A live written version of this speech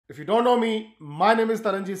If you don't know me, my name is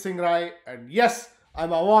Taranjit Singh Rai, and yes,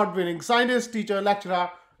 I'm an award-winning scientist, teacher, lecturer,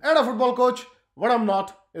 and a football coach. What I'm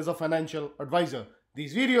not is a financial advisor.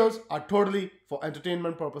 These videos are totally for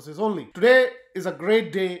entertainment purposes only. Today is a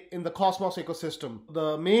great day in the Cosmos ecosystem.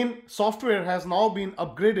 The main software has now been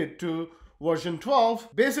upgraded to version 12.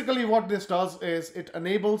 Basically what this does is it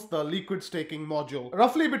enables the liquid staking module.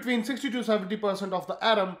 Roughly between 60 to 70% of the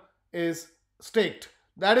Atom is staked.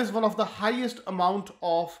 That is one of the highest amount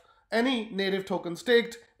of any native token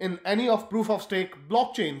staked in any of proof of stake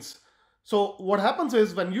blockchains. So what happens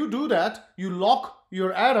is when you do that, you lock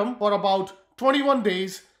your Atom for about 21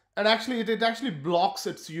 days, and it actually blocks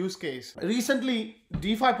its use case. Recently,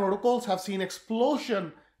 DeFi protocols have seen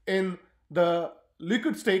explosion in the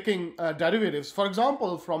liquid staking derivatives. For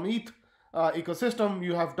example, from ETH ecosystem,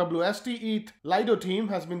 you have WST ETH. Lido team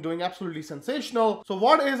has been doing absolutely sensational. So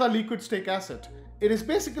what is a liquid stake asset? It is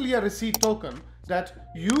basically a receipt token that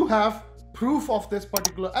you have proof of this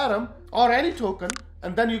particular Atom or any token,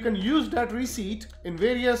 and then you can use that receipt in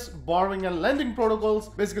various borrowing and lending protocols,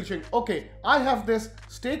 basically saying, okay, I have this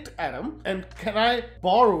staked Atom and can I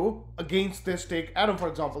borrow against this staked Atom, for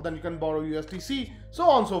example? Then you can borrow USDC, so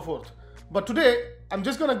on and so forth. But today, I'm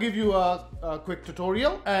just gonna give you a quick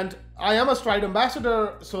tutorial, and I am a Stride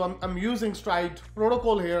ambassador, so I'm using Stride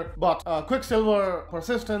protocol here, but Quicksilver,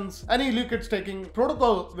 Persistence, any liquid staking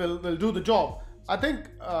protocol will do the job. I think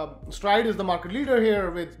Stride is the market leader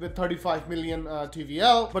here with 35 million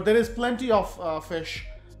TVL, but there is plenty of fish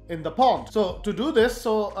in the pond. So to do this,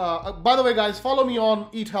 by the way guys, follow me on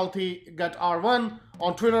Eat Healthy Get R1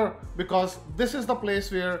 on Twitter, because this is the place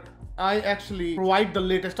where I actually provide the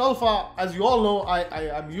latest alpha. As you all know,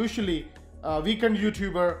 I'm usually a weekend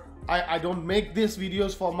YouTuber. I don't make these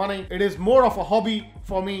videos for money. It is more of a hobby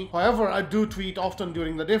for me. However, I do tweet often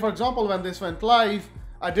during the day. For example, when this went live,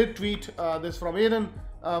 I did tweet this from Aiden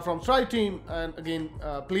from Stride team. And again,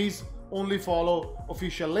 please only follow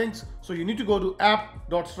official links. So you need to go to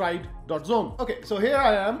app.stride.zone. Okay, so here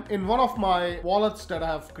I am in one of my wallets that I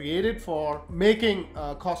have created for making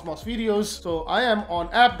Cosmos videos. So I am on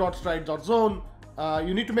app.stride.zone.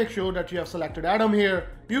 You need to make sure that you have selected Atom here.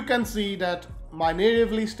 You can see that my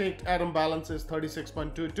natively staked Atom balance is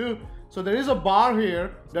 36.22. So there is a bar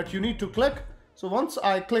here that you need to click. So once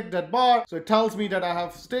I click that bar, so it tells me that I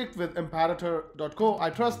have staked with Imperator.co. I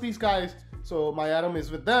trust these guys, so my Atom is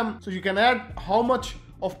with them. So you can add how much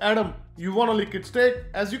of Atom you want to liquid stake.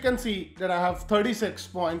 As you can see that I have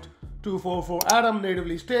 36.244 Atom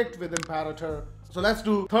natively staked with Imperator. So let's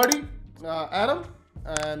do 30 Atom,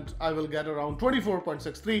 and I will get around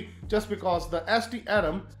 24.63, just because the ST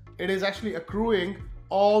Atom, it is actually accruing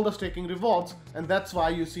all the staking rewards, and that's why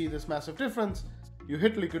you see this massive difference. You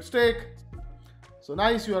hit liquid stake. So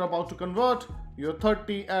nice, you are about to convert your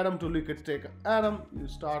 30 Atom to liquid stake Atom. You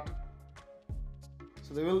start.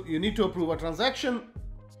 So you need to approve a transaction.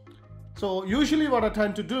 So usually what I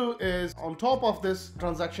tend to do is on top of this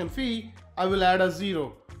transaction fee, I will add a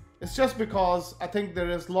 0. It's just because I think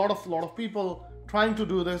there is a lot of people trying to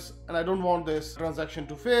do this, and I don't want this transaction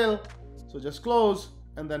to fail. So just close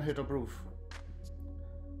and then hit approve.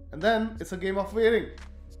 And then it's a game of waiting.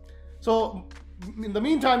 So in the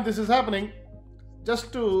meantime, this is happening.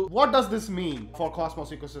 What does this mean for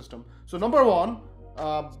Cosmos ecosystem? So number one,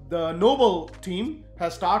 the Noble team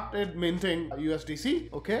has started minting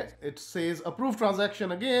USDC. Okay, it says approve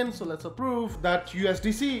transaction again, so let's approve that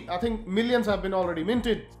USDC. I think millions have been already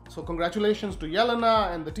minted, so congratulations to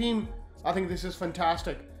Yelena and the team. I think this is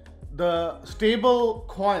fantastic. The stable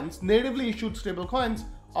coins, natively issued stable coins,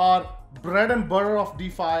 are bread and butter of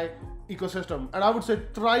DeFi ecosystem, and I would say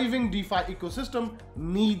thriving DeFi ecosystem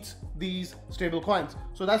needs these stable coins.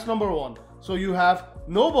 So that's number one. So you have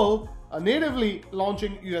Noble natively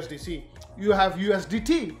launching USDC. You have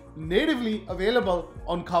USDT natively available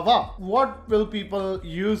on Kava. What will people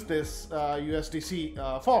use this USDC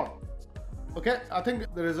for? Okay, I think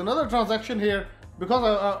there is another transaction here, because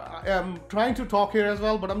I am trying to talk here as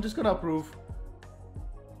well, but I'm just gonna approve.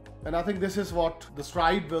 And I think this is what the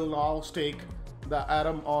Stride will now stake the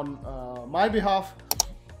Atom on my behalf.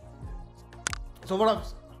 So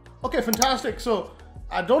okay, fantastic. So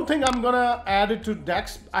I don't think I'm gonna add it to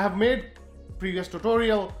DEX. I have made previous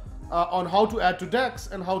tutorial on how to add to DEX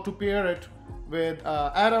and how to pair it with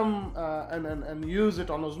Atom and use it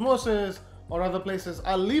on Osmosis or other places.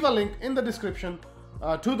 I'll leave a link in the description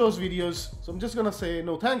to those videos. So I'm just gonna say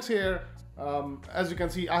no thanks here. As you can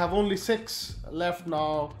see, I have only 6 left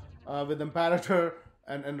now with Imperator,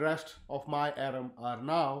 and rest of my Atom are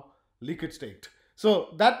now liquid staked. So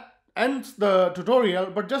that ends the tutorial,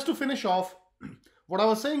 but just to finish off, what I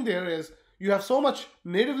was saying there is you have so much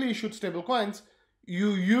natively issued stable coins,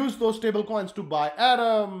 you use those stable coins to buy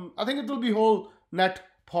Atom, I think it will be whole net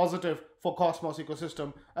positive for Cosmos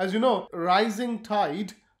ecosystem. As you know, rising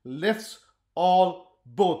tide lifts all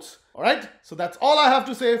boats. All right, so that's all I have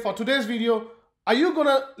to say for today's video. Are you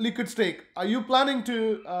gonna liquid stake? Are you planning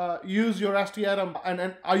to use your ST Atom,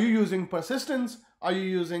 and are you using Persistence? Are you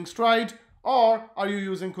using Stride? Or are you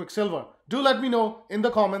using Quicksilver? Do let me know in the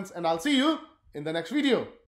comments, and I'll see you in the next video.